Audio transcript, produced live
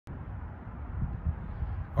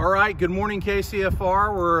All right, good morning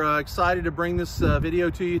KCFR. We're excited to bring this video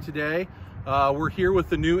to you today. We're here with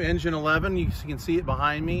the new Engine 11. You can see it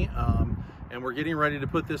behind me, and we're getting ready to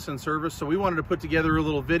put this in service. So we wanted to put together a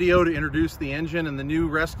little video to introduce the engine and the new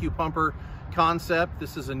rescue pumper concept.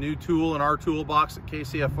 This is a new tool in our toolbox at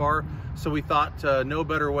KCFR, so we thought no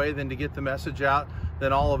better way than to get the message out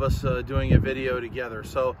than all of us doing a video together.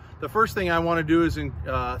 So the first thing I want to do is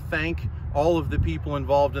thank all of the people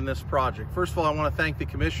involved in this project. First of all, I want to thank the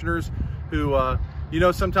commissioners who, you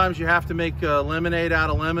know, sometimes you have to make lemonade out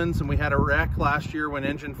of lemons, and we had a wreck last year when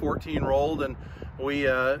engine 14 rolled, and we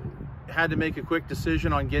had to make a quick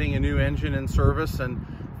decision on getting a new engine in service and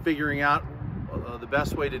figuring out the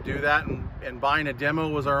best way to do that, and buying a demo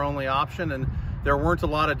was our only option. And there weren't a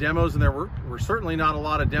lot of demos, and there were certainly not a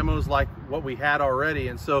lot of demos like what we had already.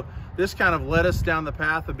 And so this kind of led us down the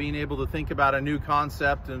path of being able to think about a new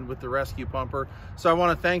concept and with the rescue pumper. So I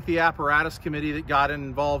want to thank the apparatus committee that got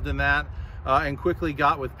involved in that and quickly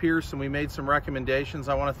got with Pierce, and we made some recommendations.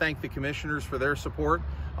 I want to thank the commissioners for their support.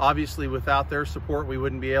 Obviously, without their support, we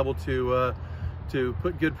wouldn't be able to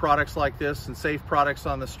put good products like this and safe products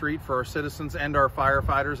on the street for our citizens and our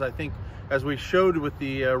firefighters. I think, as we showed with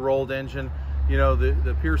the rolled engine, you know,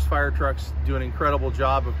 the Pierce fire trucks do an incredible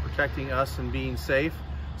job of protecting us and being safe.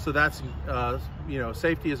 So that's, you know,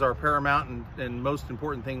 safety is our paramount and most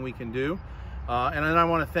important thing we can do. And then I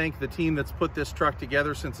want to thank the team that's put this truck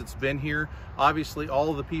together since it's been here. Obviously, all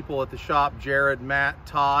of the people at the shop, Jared, Matt,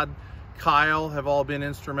 Todd, Kyle, have all been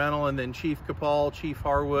instrumental. And then Chief Capal, Chief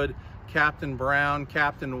Harwood, Captain Brown,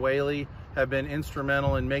 Captain Whaley have been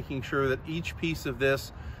instrumental in making sure that each piece of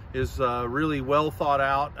this is really well thought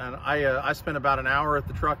out. And I spent about an hour at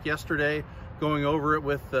the truck yesterday going over it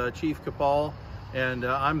with Chief Capal, and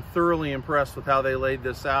I'm thoroughly impressed with how they laid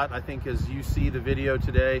this out. I think as you see the video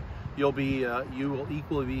today, you will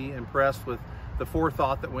equally be impressed with the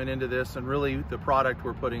forethought that went into this and really the product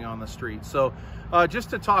we're putting on the street. So just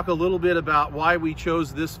to talk a little bit about why we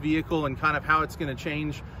chose this vehicle and kind of how it's going to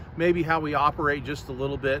change maybe how we operate just a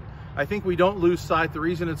little bit. I think we don't lose sight. The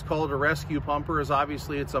reason it's called a rescue pumper is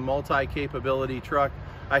obviously it's a multi-capability truck.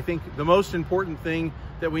 I think the most important thing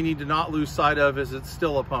that we need to not lose sight of is it's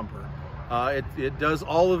still a pumper. It does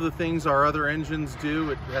all of the things our other engines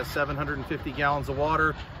do. It has 750 gallons of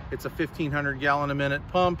water. It's a 1,500 gallon a minute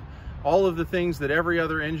pump. All of the things that every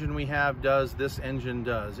other engine we have does, this engine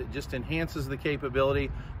does. It just enhances the capability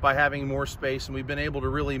by having more space, and we've been able to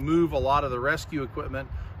really move a lot of the rescue equipment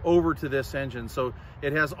over to this engine. So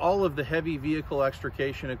it has all of the heavy vehicle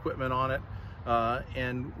extrication equipment on it,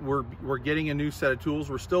 and we're getting a new set of tools.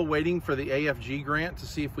 We're still waiting for the AFG grant to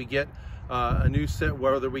see if we get a new set,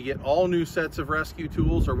 whether we get all new sets of rescue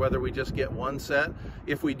tools or whether we just get one set.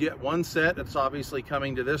 If we get one set, it's obviously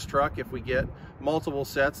coming to this truck. If we get multiple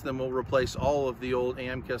sets, then we'll replace all of the old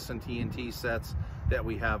AMCUS and TNT sets that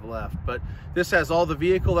we have left. But this has all the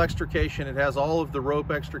vehicle extrication. It has all of the rope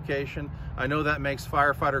extrication. I know that makes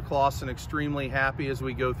firefighter Clausen extremely happy as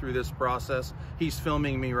we go through this process. He's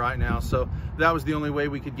filming me right now, so that was the only way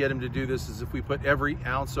we could get him to do this, is if we put every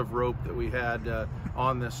ounce of rope that we had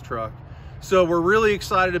on this truck. So we're really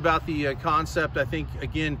excited about the concept. I think,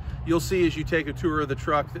 again, you'll see as you take a tour of the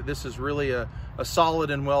truck that this is really a solid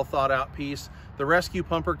and well thought out piece. The rescue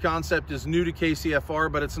pumper concept is new to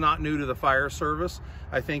KCFR, but it's not new to the fire service.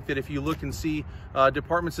 I think that if you look and see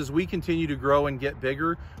departments as we continue to grow and get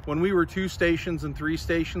bigger, when we were 2 stations and 3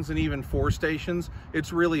 stations and even 4 stations,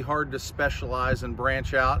 it's really hard to specialize and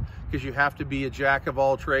branch out because you have to be a jack of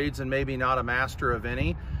all trades and maybe not a master of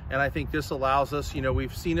any. And I think this allows us, you know,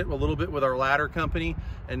 we've seen it a little bit with our ladder company,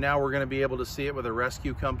 and now we're going to be able to see it with a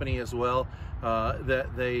rescue company as well, that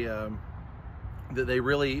they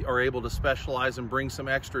really are able to specialize and bring some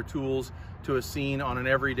extra tools to a scene on an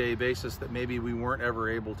everyday basis that maybe we weren't ever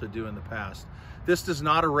able to do in the past. This does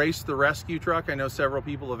not erase the rescue truck. I know several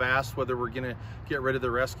people have asked whether we're going to get rid of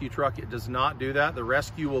the rescue truck. It does not do that. The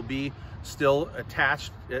rescue will be still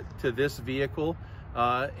attached to this vehicle.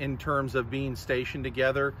 In terms of being stationed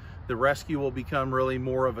together. The rescue will become really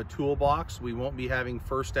more of a toolbox. We won't be having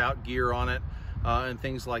first out gear on it and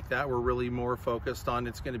things like that. We're really more focused on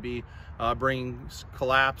it's going to be bringing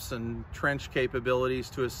collapse and trench capabilities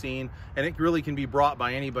to a scene, and it really can be brought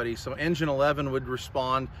by anybody. So Engine 11 would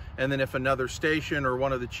respond, and then if another station or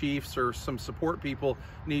one of the chiefs or some support people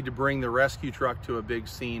need to bring the rescue truck to a big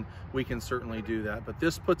scene, we can certainly do that. But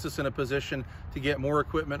this puts us in a position to get more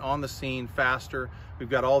equipment on the scene faster. We've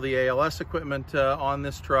got all the ALS equipment on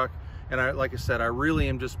this truck, and like I said, I really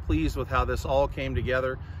am just pleased with how this all came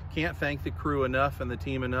together. Can't thank the crew enough and the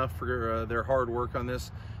team enough for their hard work on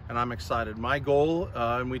this. and I'm excited. My goal,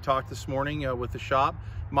 and we talked this morning with the shop,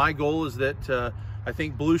 my goal is that I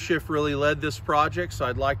think Blue Shift really led this project, so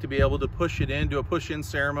I'd like to be able to push it in, do a push-in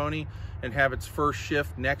ceremony, and have its first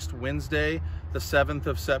shift next Wednesday, the 7th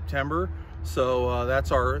of September. So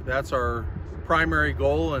that's our primary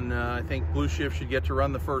goal, and I think Blue Shift should get to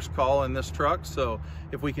run the first call in this truck. So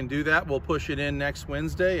if we can do that, we'll push it in next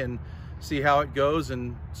Wednesday and see how it goes,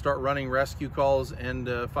 and start running rescue calls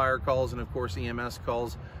and fire calls, and of course EMS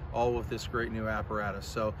calls, all with this great new apparatus.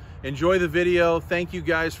 So enjoy the video. Thank you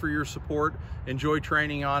guys for your support. Enjoy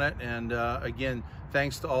training on it. And again,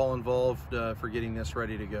 thanks to all involved for getting this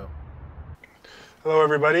ready to go. Hello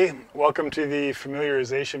everybody. Welcome to the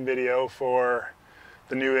familiarization video for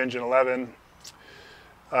the new Engine 11.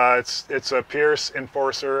 It's a Pierce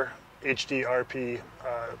Enforcer HDRP,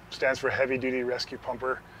 stands for Heavy Duty Rescue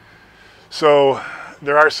Pumper. So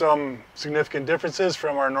there are some significant differences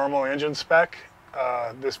from our normal engine spec.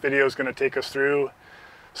 This video is going to take us through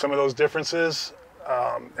some of those differences,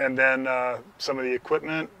 and then some of the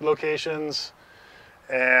equipment locations,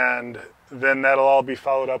 and then that'll all be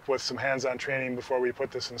followed up with some hands-on training before we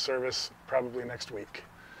put this in service, probably next week.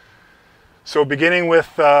 So beginning with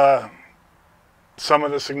some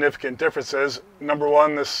of the significant differences. Number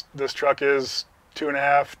one, this truck is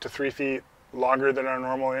 2.5 to 3 feet longer than our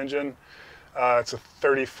normal engine. It's a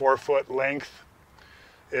 34-foot length.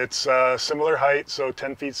 It's similar height, so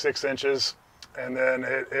 10 feet 6 inches, and then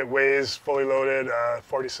it weighs fully loaded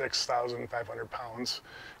 46,500 pounds,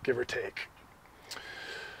 give or take.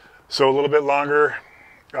 So a little bit longer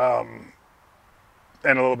and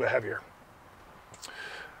a little bit heavier.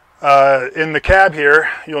 In the cab here,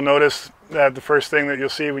 you'll notice that the first thing that you'll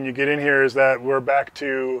see when you get in here is that we're back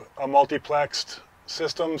to a multiplexed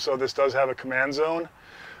system. So this does have a command zone,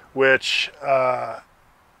 which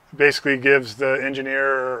basically gives the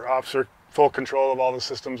engineer or officer full control of all the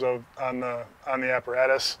systems on the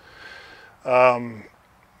apparatus.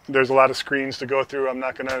 There's a lot of screens to go through. I'm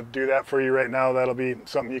not going to do that for you right now. That'll be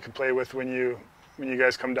something you can play with when you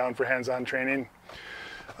guys come down for hands-on training.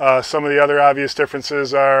 Some of the other obvious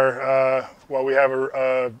differences are, well, we have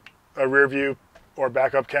a rear view or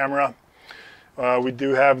backup camera. We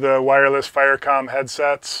do have the wireless FireCom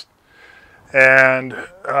headsets. And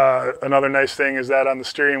another nice thing is that on the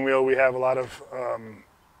steering wheel we have a lot of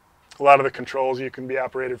the controls you can be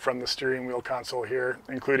operated from the steering wheel console here,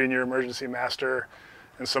 including your emergency master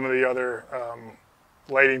and some of the other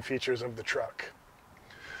lighting features of the truck.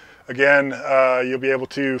 Again, you'll be able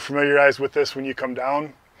to familiarize with this when you come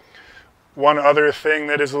down. One other thing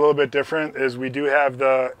that is a little bit different is we do have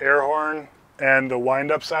the air horn and the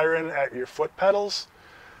wind-up siren at your foot pedals,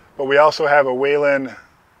 but we also have a Whelen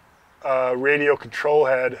radio control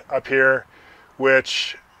head up here,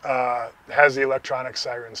 which has the electronic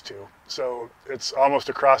sirens too. So it's almost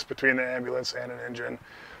a cross between the ambulance and an engine,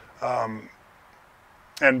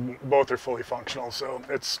 and both are fully functional. So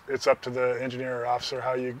it's up to the engineer or officer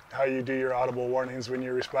how you do your audible warnings when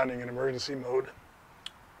you're responding in emergency mode.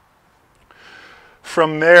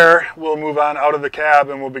 From there, we'll move on out of the cab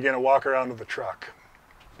and we'll begin a walk around of the truck.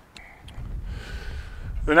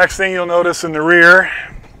 The next thing you'll notice in the rear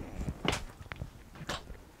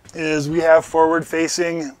is we have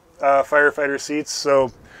forward-facing firefighter seats.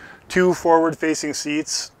 So 2 forward-facing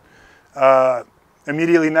seats.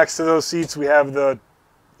 Immediately next to those seats we have the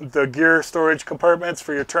gear storage compartments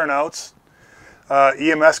for your turnouts.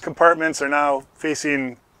 EMS compartments are now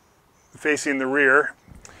facing the rear.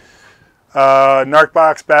 Narc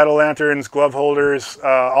box, battle lanterns, glove holders,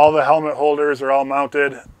 all the helmet holders are all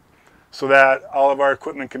mounted so that all of our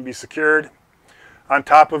equipment can be secured. On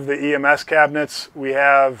top of the EMS cabinets, we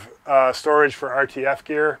have storage for RTF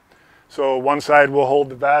gear. So one side will hold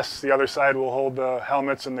the vests, the other side will hold the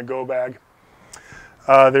helmets and the go bag.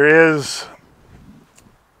 There is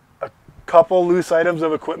a couple loose items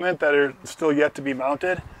of equipment that are still yet to be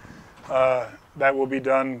mounted. That will be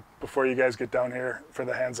done before you guys get down here for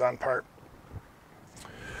the hands-on part.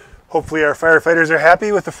 Hopefully our firefighters are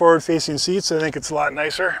happy with the forward-facing seats. I think it's a lot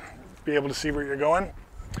nicer to be able to see where you're going.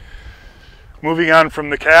 Moving on from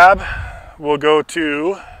the cab, we'll go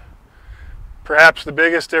to perhaps the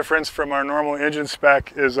biggest difference from our normal engine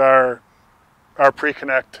spec is our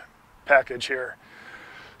pre-connect package here.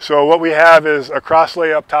 So what we have is a cross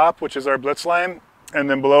lay up top, which is our blitz line, and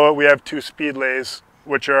then below it we have 2 speed lays,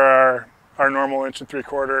 which are our normal 1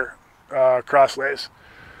 3/4 cross lays.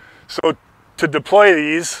 So to deploy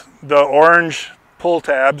these, the orange pull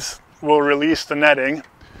tabs will release the netting.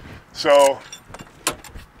 So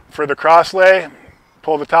for the cross lay,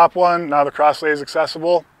 pull the top one, now the cross lay is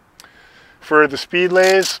accessible. For the speed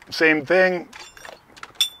lays, same thing.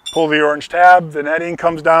 pull the orange tab, the netting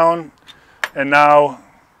comes down, and now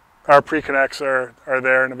our pre-connects are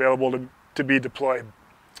there and available to be deployed.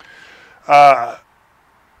 The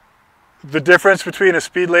difference between a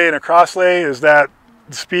speed lay and a cross lay is that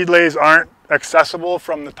the speed lays aren't accessible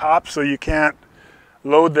from the top, so you can't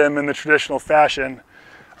load them in the traditional fashion.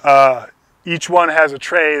 Each one has a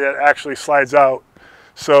tray that actually slides out.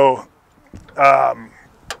 So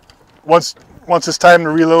once it's time to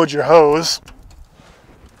reload your hose,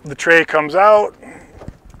 the tray comes out,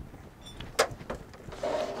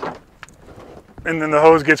 and then the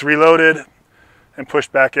hose gets reloaded and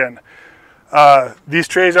pushed back in. These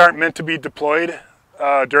trays aren't meant to be deployed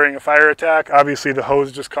during a fire attack. Obviously the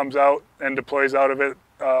hose just comes out and deploys out of it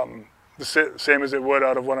the same as it would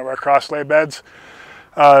out of one of our cross lay beds.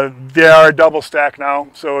 They are double stack now,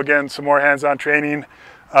 so again, some more hands-on training.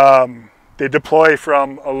 They deploy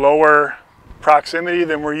from a lower proximity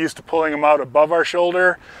than we're used to pulling them out above our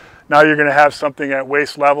shoulder. Now you're going to have something at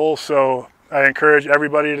waist level, so I encourage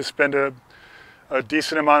everybody to spend a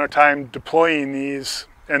decent amount of time deploying these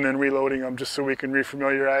and then reloading them, just so we can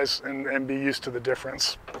refamiliarize and be used to the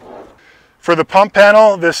difference. For the pump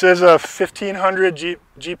panel, this is a 1500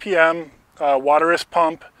 GPM waterless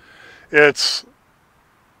pump. Its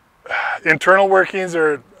internal workings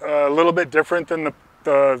are a little bit different than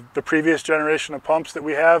the previous generation of pumps that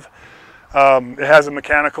we have. It has a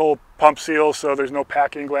mechanical pump seal, so there's no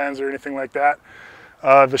packing glands or anything like that.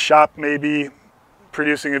 The shop may be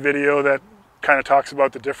producing a video that kind of talks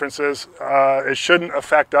about the differences. It shouldn't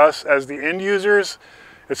affect us as the end users.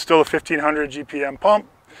 It's still a 1500 GPM pump.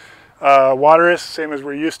 Waterless, same as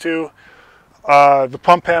we're used to. The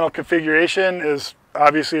pump panel configuration is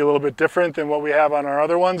obviously a little bit different than what we have on our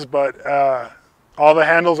other ones, but all the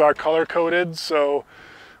handles are color coded. So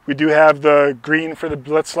we do have the green for the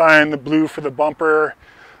blitz line, the blue for the bumper,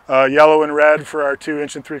 yellow and red for our 2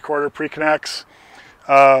 3/4 pre-connects.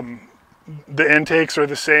 The intakes are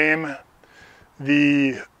the same.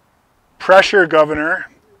 The pressure governor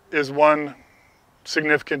is one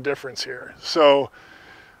significant difference here. So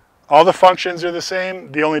all the functions are the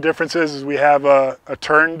same. The only difference is we have a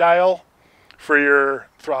turn dial for your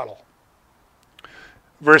throttle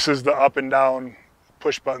versus the up and down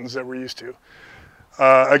push buttons that we're used to.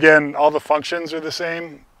 Again, all the functions are the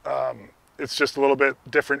same. It's just a little bit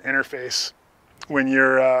different interface when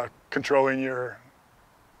you're controlling your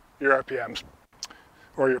RPMs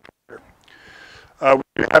or your pressure.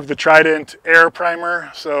 We have the Trident air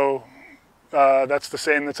primer, so that's the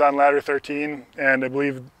same that's on ladder 13, and I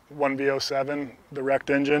believe 1V07, the wrecked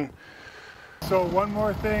engine. So one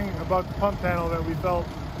more thing about the pump panel that we felt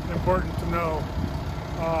important to know.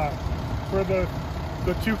 For the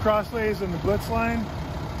 2 crosslays and the blitz line,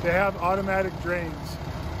 they have automatic drains.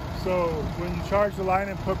 So when you charge the line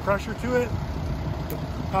and put pressure to it, it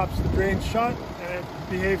pops the drain shut and it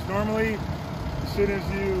behaves normally. As soon as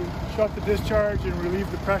you shut the discharge and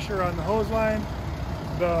relieve the pressure on the hose line,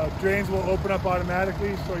 the drains will open up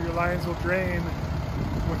automatically, so your lines will drain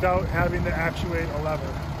without having to actuate a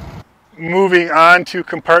lever. Moving on to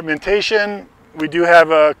compartmentation, we do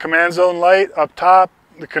have a command zone light up top.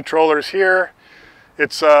 The controller's here.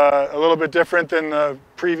 It's a little bit different than the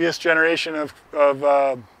previous generation of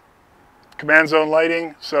command zone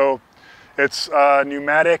lighting. So it's a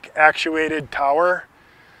pneumatic actuated tower.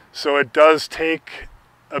 So it does take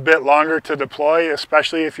a bit longer to deploy,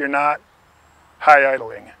 especially if you're not high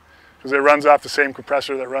idling, because it runs off the same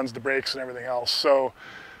compressor that runs the brakes and everything else. So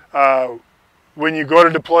when you go to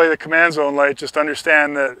deploy the command zone light, just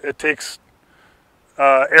understand that it takes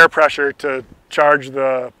air pressure to charge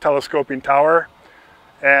the telescoping tower,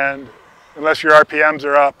 and unless your RPMs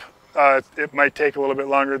are up, it might take a little bit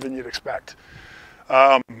longer than you'd expect.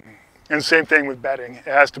 And same thing with bedding. It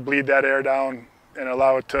has to bleed that air down and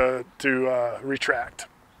allow it to retract.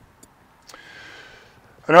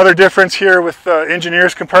 Another difference here with the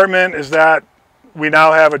engineer's compartment is that we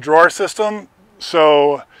now have a drawer system.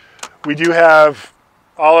 So we do have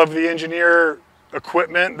all of the engineer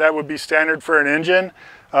equipment that would be standard for an engine.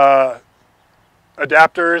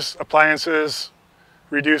 Adapters, appliances,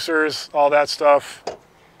 reducers, all that stuff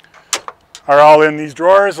are all in these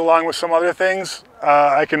drawers, along with some other things.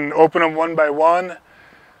 I can open them one by one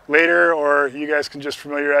later, or you guys can just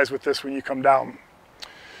familiarize with this when you come down.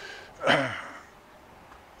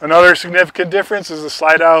 Another significant difference is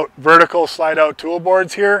the vertical slide out tool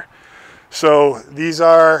boards here. So these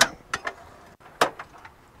are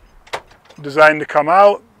designed to come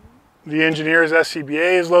out. The engineer's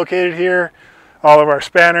SCBA is located here. All of our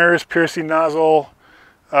spanners, piercing nozzle,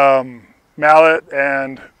 mallet,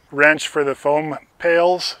 and wrench for the foam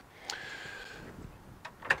pails.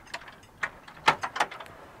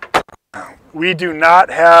 We do not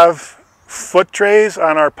have foot trays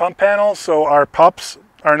on our pump panel, so our pups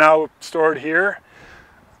are now stored here.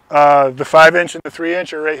 The 5-inch and the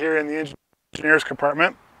 3-inch are right here in the engineer's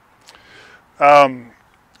compartment. And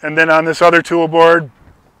then on this other tool board,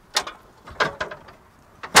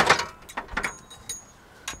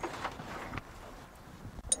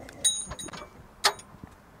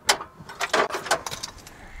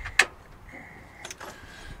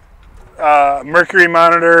 mercury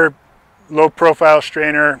monitor, low profile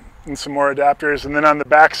strainer, and some more adapters. And then on the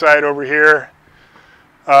back side over here,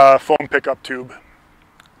 foam pickup tube.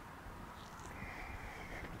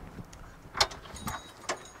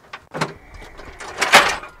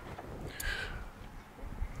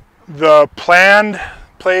 The planned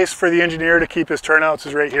place for the engineer to keep his turnouts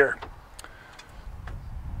is right here.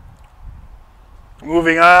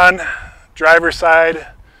 Moving on, driver's side,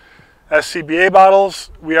 SCBA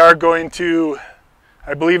bottles. We are going to,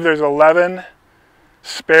 I believe there's 11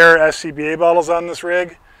 spare SCBA bottles on this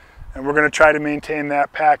rig, and we're going to try to maintain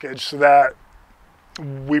that package so that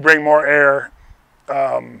we bring more air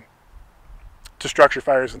to structure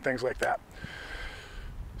fires and things like that.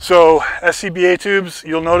 So SCBA tubes,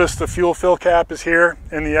 you'll notice the fuel fill cap is here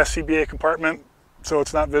in the SCBA compartment, so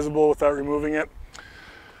it's not visible without removing it.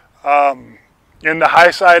 In the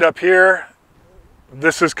high side up here,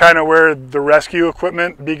 this is kind of where the rescue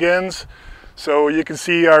equipment begins. So you can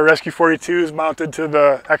see our Rescue 42s mounted to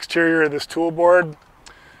the exterior of this tool board.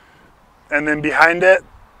 And then behind it,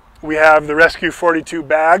 we have the Rescue 42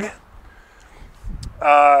 bag.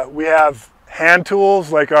 We have hand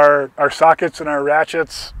tools like our sockets and our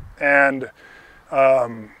ratchets and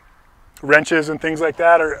wrenches and things like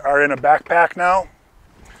that are in a backpack now.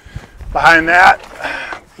 Behind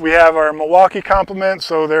that, we have our Milwaukee complement.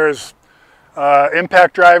 So there's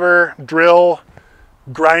impact driver, drill,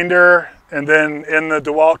 grinder, and then in the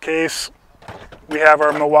DeWalt case, we have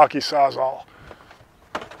our Milwaukee Sawzall.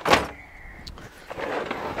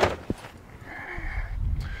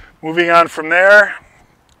 Moving on from there,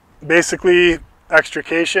 basically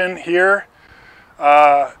extrication here,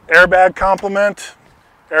 airbag complement,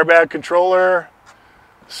 airbag controller,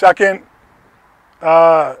 second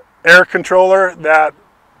air controller that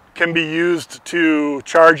can be used to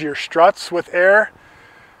charge your struts with air.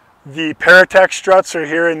 The Paratech struts are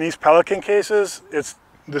here in these Pelican cases. It's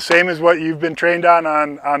the same as what you've been trained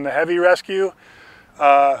on the heavy rescue.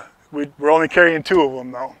 We're only carrying 2 of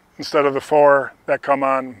them though, instead of the 4 that come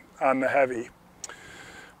on the heavy.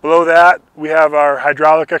 Below that, we have our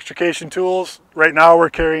hydraulic extrication tools. Right now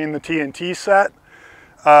we're carrying the TNT set.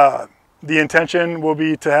 The intention will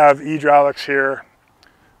be to have hydraulics here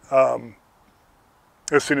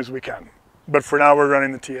as soon as we can. But for now, we're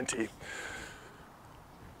running the TNT.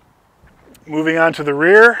 Moving on to the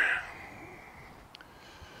rear.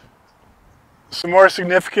 Some more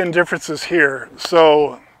significant differences here.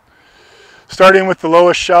 So starting with the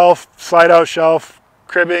lowest shelf, slide out shelf,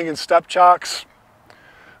 cribbing and step chocks.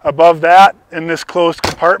 Above that, in this closed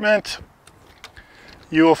compartment,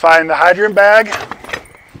 you will find the hydrant bag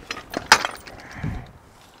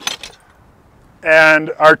and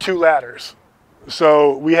our 2 ladders.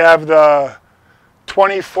 So we have the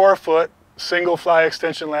 24-foot single fly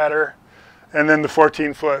extension ladder and then the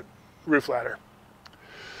 14-foot roof ladder.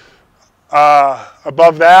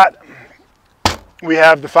 Above that, we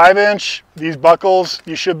have the 5-inch. These buckles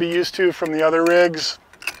you should be used to from the other rigs.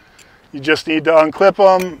 You just need to unclip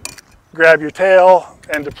them, grab your tail,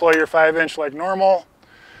 and deploy your 5-inch like normal.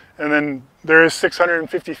 And then there is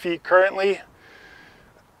 650 feet currently.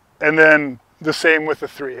 And then the same with the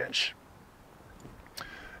 3-inch.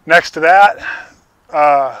 Next to that,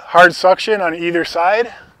 hard suction on either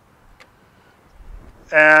side.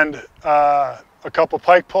 And a couple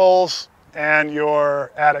pike poles and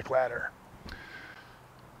your attic ladder.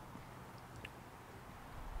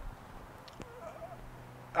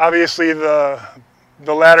 Obviously, the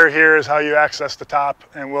ladder here is how you access the top,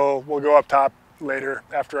 and we'll go up top later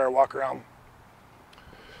after our walk around.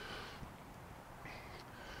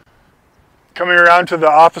 Coming around to the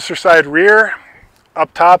officer side rear,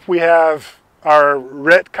 up top we have our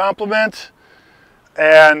RIT complement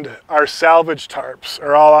and our salvage tarps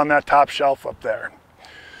are all on that top shelf up there.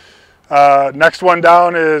 Next one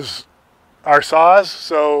down is our saws,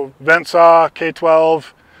 so vent saw,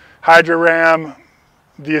 K12, Hydra Ram,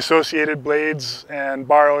 the associated blades and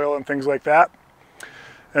bar oil and things like that.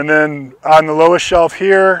 And then on the lowest shelf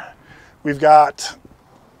here, we've got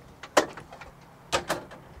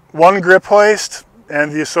 1 grip hoist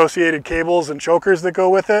and the associated cables and chokers that go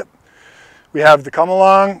with it. We have the come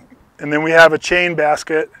along, and then we have a chain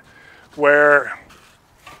basket where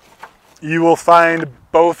you will find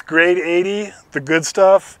both grade 80, the good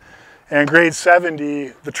stuff, and grade 70,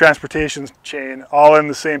 the transportation chain, all in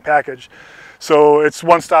the same package. So it's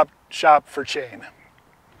one-stop shop for chain.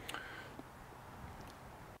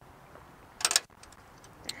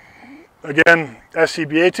 Again,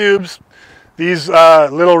 SCBA tubes. These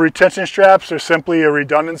little retention straps are simply a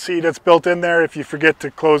redundancy that's built in there. If you forget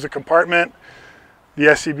to close a compartment, the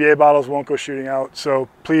SCBA bottles won't go shooting out. So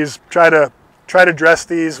please try to dress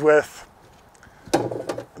these with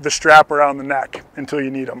the strap around the neck until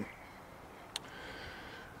you need them.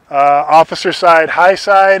 Officer side, high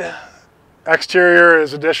side. Exterior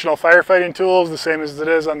is additional firefighting tools, the same as it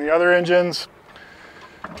is on the other engines.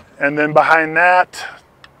 And then behind that,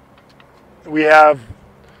 we have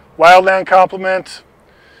wildland complement,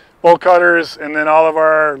 bolt cutters, and then all of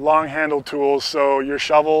our long-handled tools. So your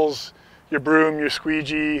shovels, your broom, your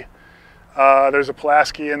squeegee. There's a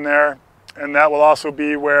Pulaski in there. And that will also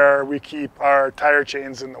be where we keep our tire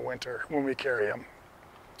chains in the winter when we carry them.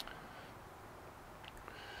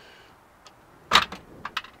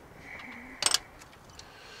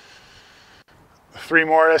 Three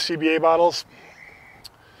more SCBA bottles.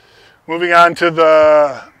 Moving on to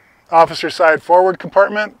the officer side forward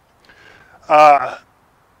compartment.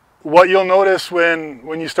 What you'll notice when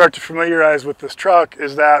you start to familiarize with this truck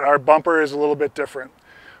is that our bumper is a little bit different.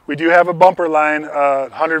 We do have a bumper line,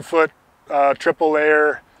 100-foot triple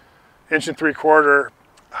layer, 1 3/4 inch.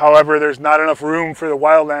 However, there's not enough room for the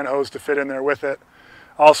wildland hose to fit in there with it.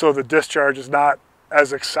 Also, the discharge is not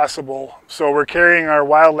as accessible. So we're carrying our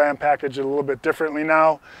wildland package a little bit differently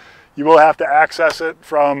now. You will have to access it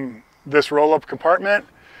from this roll-up compartment,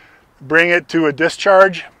 bring it to a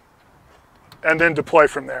discharge, and then deploy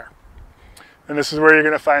from there. And this is where you're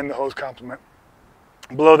going to find the hose complement.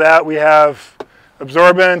 Below that we have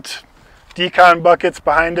absorbent, decon buckets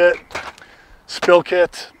behind it, spill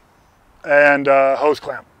kit, and hose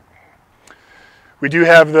clamp. We do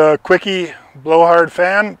have the Quickie blowhard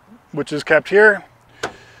fan, which is kept here.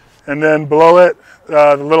 And then below it,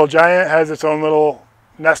 the Little Giant has its own little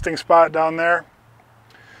nesting spot down there.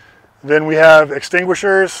 Then we have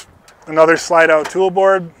extinguishers, another slide-out tool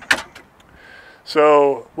board.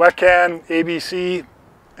 So wet can, ABC,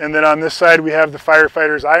 and then on this side we have the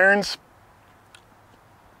firefighter's irons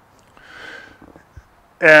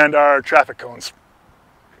and our traffic cones.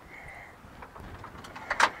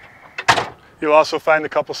 You'll also find a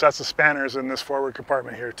couple sets of spanners in this forward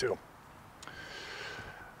compartment here too.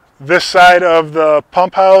 This side of the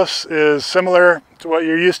pump house is similar to what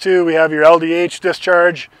you're used to. We have your LDH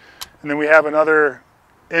discharge, and then we have another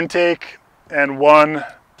intake and one,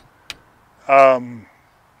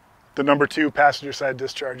 the number 2 passenger side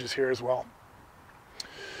discharge is here as well.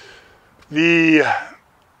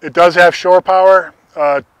 It does have shore power,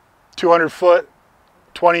 200 foot,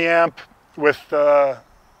 20 amp with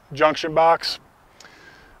junction box.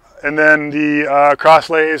 And then the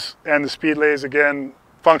cross lays and the speed lays again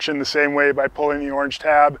function the same way by pulling the orange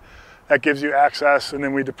tab. That gives you access, and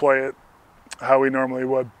then we deploy it how we normally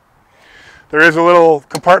would. There is a little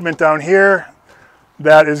compartment down here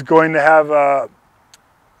that is going to have a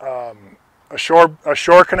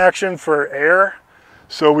shore connection for air.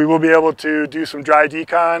 So we will be able to do some dry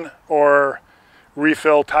decon or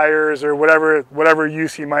refill tires or whatever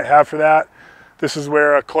use you might have for that. This is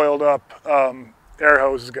where a coiled up air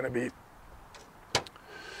hose is going to be.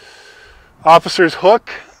 Officer's hook,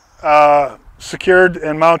 secured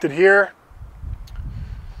and mounted here.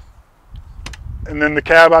 And then the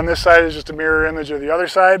cab on this side is just a mirror image of the other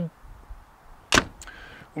side.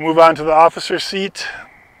 We'll move on to the officer's seat.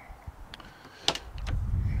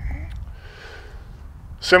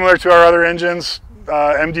 Similar to our other engines,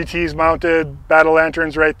 MDT's mounted, battle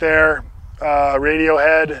lanterns right there, radio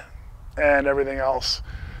head, and everything else.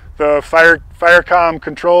 The Firecom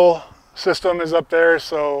control system is up there,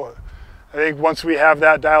 so I think once we have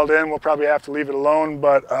that dialed in, we'll probably have to leave it alone,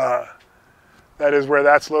 but that is where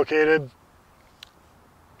that's located.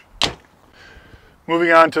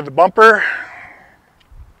 Moving on to the bumper.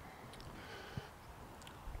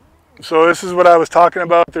 So this is what I was talking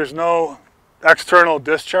about. There's no external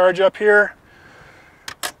discharge up here.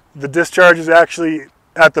 The discharge is actually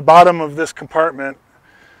at the bottom of this compartment.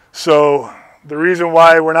 So the reason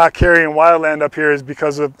why we're not carrying wildland up here is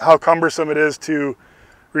because of how cumbersome it is to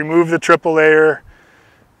remove the triple layer,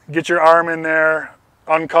 get your arm in there,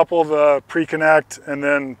 uncouple the pre-connect, and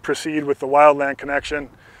then proceed with the wildland connection.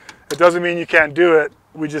 It doesn't mean you can't do it.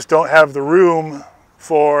 We just don't have the room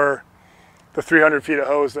for the 300 feet of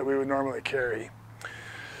hose that we would normally carry.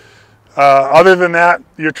 Other than that,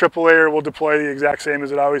 your triple layer will deploy the exact same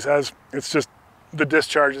as it always has. It's just the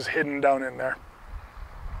discharge is hidden down in there.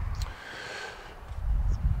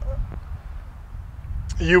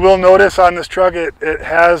 You will notice on this truck it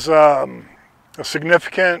has a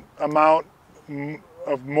significant amount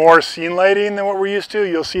of more scene lighting than what we're used to.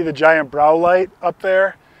 You'll see the giant brow light up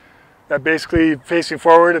there that basically facing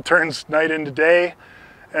forward, it turns night into day.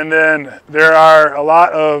 And then there are a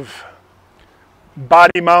lot of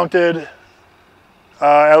body mounted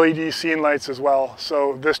LED scene lights as well.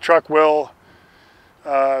 So this truck will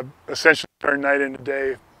essentially turn night into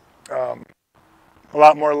day. A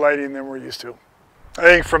lot more lighting than we're used to. I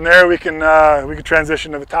think from there we can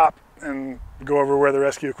transition to the top and go over where the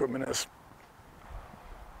rescue equipment is.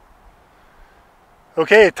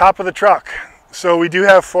 Okay, top of the truck. So we do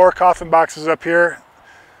have 4 coffin boxes up here.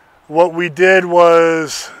 What we did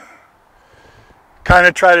was kind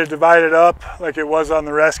of try to divide it up like it was on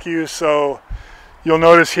the rescue. So you'll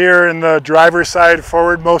notice here in the driver's side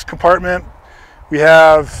forwardmost compartment, we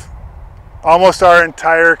have almost our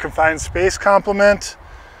entire confined space complement.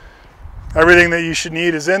 Everything that you should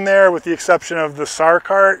need is in there with the exception of the SAR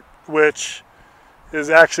cart, which is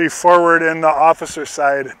actually forward in the officer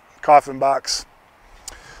side coffin box.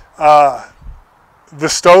 The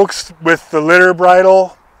stokes with the litter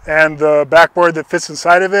bridle and the backboard that fits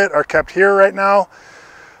inside of it are kept here right now.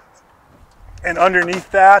 And underneath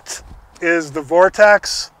that is the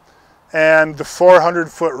vortex and the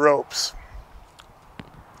 400-foot ropes.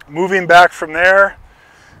 Moving back from there,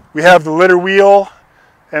 we have the litter wheel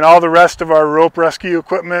and all the rest of our rope rescue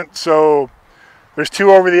equipment. So there's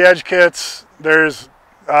 2 over-the-edge kits. There's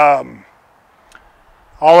all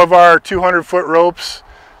of our 200-foot ropes.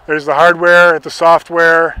 There's the hardware, the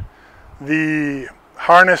software, the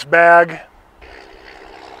harness bag,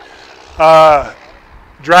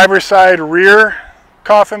 driver's side rear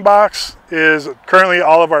coffin box is currently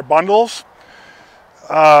all of our bundles.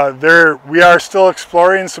 We are still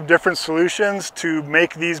exploring some different solutions to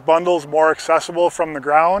make these bundles more accessible from the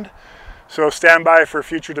ground. So stand by for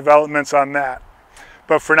future developments on that.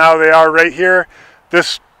 But for now, they are right here.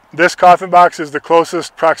 This coffin box is the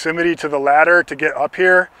closest proximity to the ladder to get up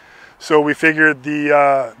here. So we figured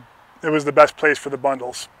it was the best place for the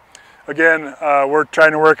bundles. Again, we're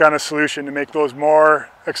trying to work on a solution to make those more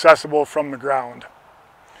accessible from the ground.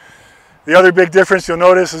 The other big difference you'll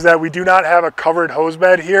notice is that we do not have a covered hose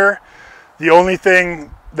bed here. The only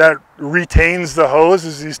thing that retains the hose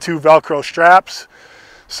is these 2 Velcro straps.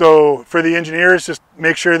 So for the engineers, just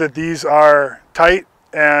make sure that these are tight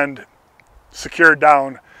and secured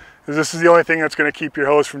down, because this is the only thing that's going to keep your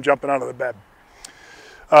hose from jumping out of the bed.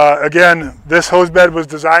 Again, this hose bed was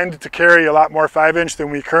designed to carry a lot more 5-inch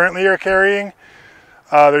than we currently are carrying.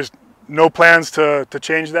 There's no plans to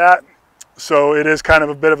change that. So it is kind of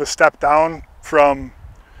a bit of a step down from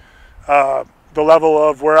the level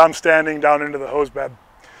of where I'm standing down into the hose bed.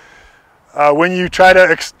 When you try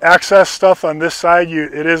to access stuff on this side,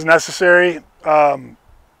 it is necessary.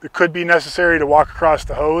 It could be necessary to walk across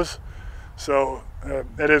the hose. So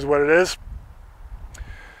it is what it is.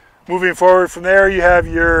 Moving forward from there, you have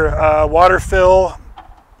your water fill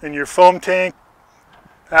and your foam tank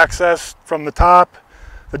access from the top.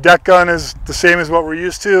 The deck gun is the same as what we're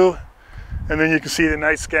used to. And then you can see the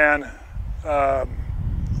night scan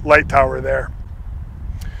light tower there.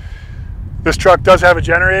 This truck does have a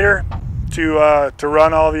generator to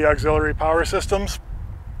run all the auxiliary power systems.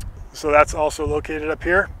 So that's also located up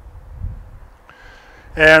here.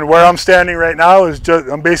 And where I'm standing right now is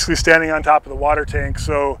I'm basically standing on top of the water tank.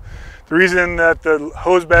 So the reason that the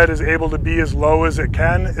hose bed is able to be as low as it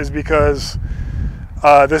can is because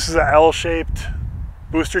this is an L-shaped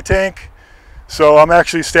booster tank. So I'm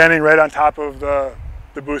actually standing right on top of the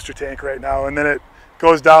booster tank right now, and then it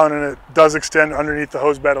goes down and it does extend underneath the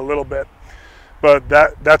hose bed a little bit. But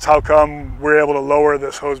that's how come we're able to lower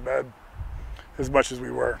this hose bed as much as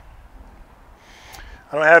we were.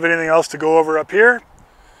 I don't have anything else to go over up here.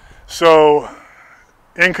 So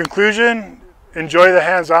in conclusion, enjoy the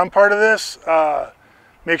hands-on part of this.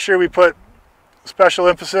 Make sure we put special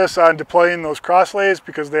emphasis on deploying those cross lays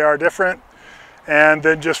because they are different, and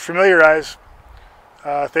then just familiarize.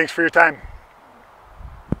 Thanks for your time.